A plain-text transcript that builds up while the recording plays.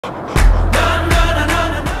Yep,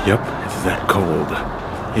 it's that cold.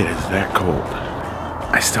 It is that cold.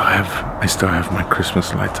 I still have my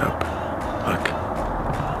Christmas lights up. Look.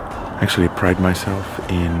 Actually, I pride myself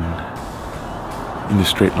in the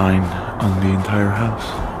straight line on the entire house.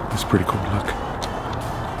 It's pretty cool. Look.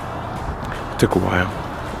 It took a while.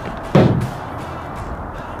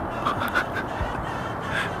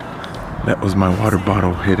 That was my water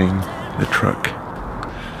bottle hitting the truck.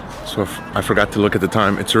 So I forgot to look at the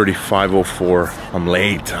time. It's already 5:04. I'm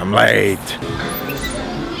late. I'm late.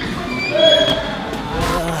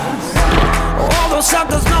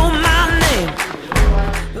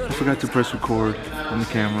 I forgot to press record on the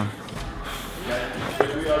camera.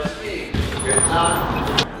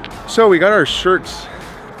 So we got our shirts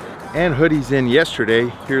and hoodies in yesterday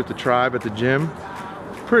here at the Tribe at the gym.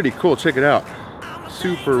 Pretty cool. Check it out.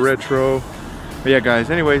 Super retro. But yeah, guys,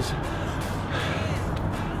 anyways,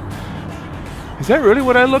 is that really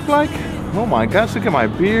what I look like? Oh my gosh, look at my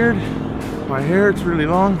beard, my hair, it's really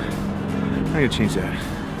long. I need to change that.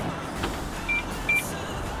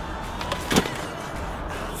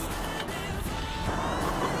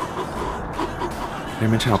 Did I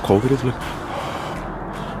mention how cold it is? Look.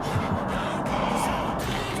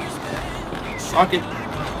 Suck it.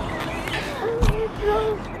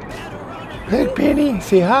 Look, Penny,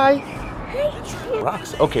 say hi.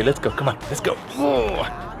 Rocks. Okay, let's go. Come on, let's go. Oh.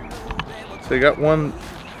 So I got one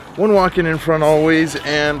walking in front always,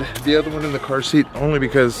 and the other one in the car seat, only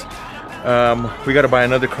because we got to buy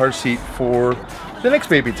another car seat for the next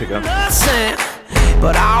baby to come.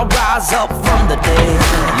 But I'll rise up from the dead.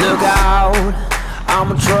 Look out,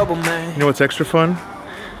 I'm a trouble man. You know what's extra fun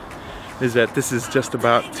is that this is just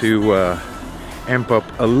about to amp up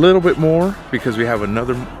a little bit more because we have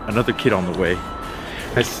another kid on the way.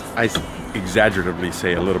 I exaggeratively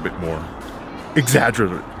say a little bit more.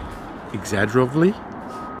 Exaggeratively.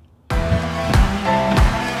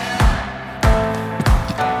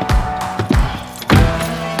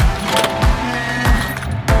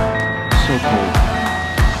 So cold.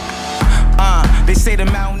 They say the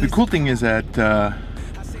cool thing is that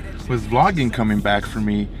with vlogging coming back for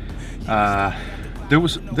me, there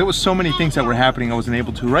was so many things that were happening I wasn't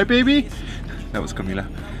able to, right baby? That was Camila.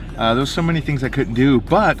 There was so many things I couldn't do,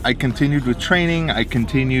 but I continued with training. I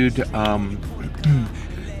continued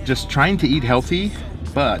just trying to eat healthy,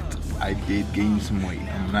 but I did gain some weight,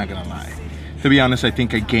 I'm not gonna lie. To be honest, I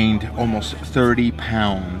think I gained almost 30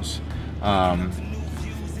 pounds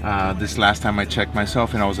this last time I checked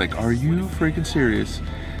myself, and I was like, are you freaking serious?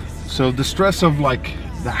 So the stress of like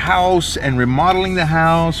the house and remodeling the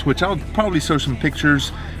house, which I'll probably show some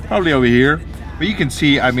pictures probably over here, but you can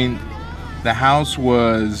see, I mean, the house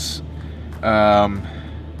was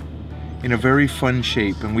in a very fun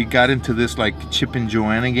shape, and we got into this like Chip and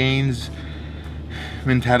Joanna Gaines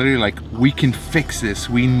mentality, like we can fix this,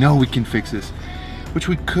 we know we can fix this, which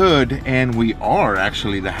we could, and we are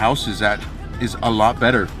actually. The house is a lot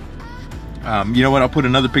better. You know what, I'll put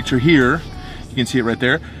another picture here, you can see it right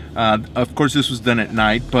there. Of course this was done at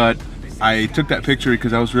night, but I took that picture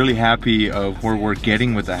because I was really happy of where we're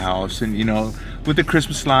getting with the house, and you know, with the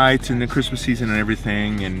Christmas lights and the Christmas season and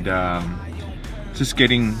everything, and just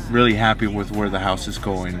getting really happy with where the house is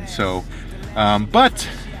going. So but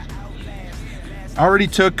I already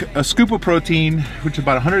took a scoop of protein, which is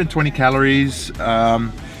about 120 calories,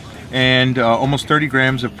 and almost 30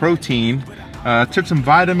 grams of protein. Took some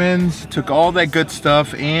vitamins, took all that good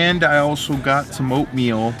stuff, and I also got some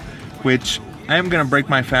oatmeal, which I am gonna break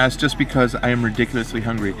my fast just because I am ridiculously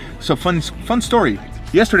hungry. So fun story.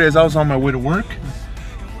 Yesterday, as I was on my way to work,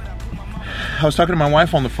 I was talking to my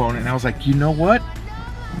wife on the phone, and I was like, you know what?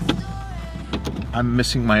 I'm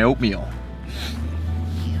missing my oatmeal.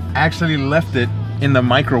 I actually left it in the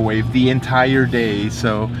microwave the entire day.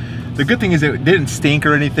 So the good thing is it didn't stink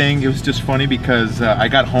or anything. It was just funny because I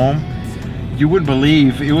got home. You wouldn't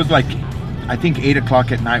believe, it was like, I think 8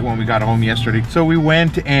 o'clock at night when we got home yesterday. So we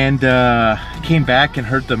went and came back and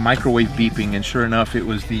heard the microwave beeping, and sure enough, it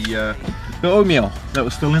was the oatmeal that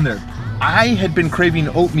was still in there. I had been craving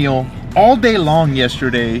oatmeal all day long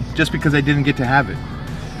yesterday just because I didn't get to have it.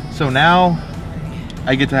 So now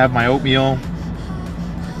I get to have my oatmeal.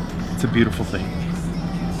 It's a beautiful thing.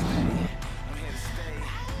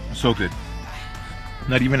 So good.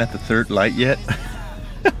 Not even at the third light yet.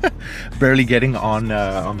 Barely getting on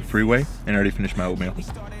the freeway, and I already finished my oatmeal.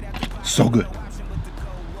 So good.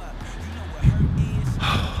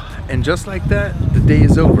 And just like that, the day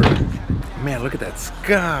is over. Man, look at that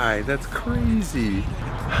sky. That's crazy.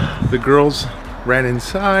 The girls ran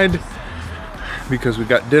inside. because we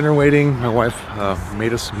got dinner waiting. My wife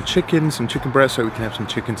made us some chicken breast so we can have some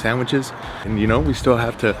chicken sandwiches. And you know, we still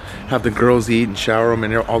have to have the girls eat and shower them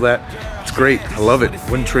and all that. It's great. I love it.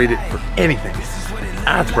 Wouldn't trade it for anything.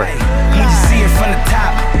 That's right. You see it from the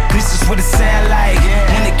top. This is what it sounds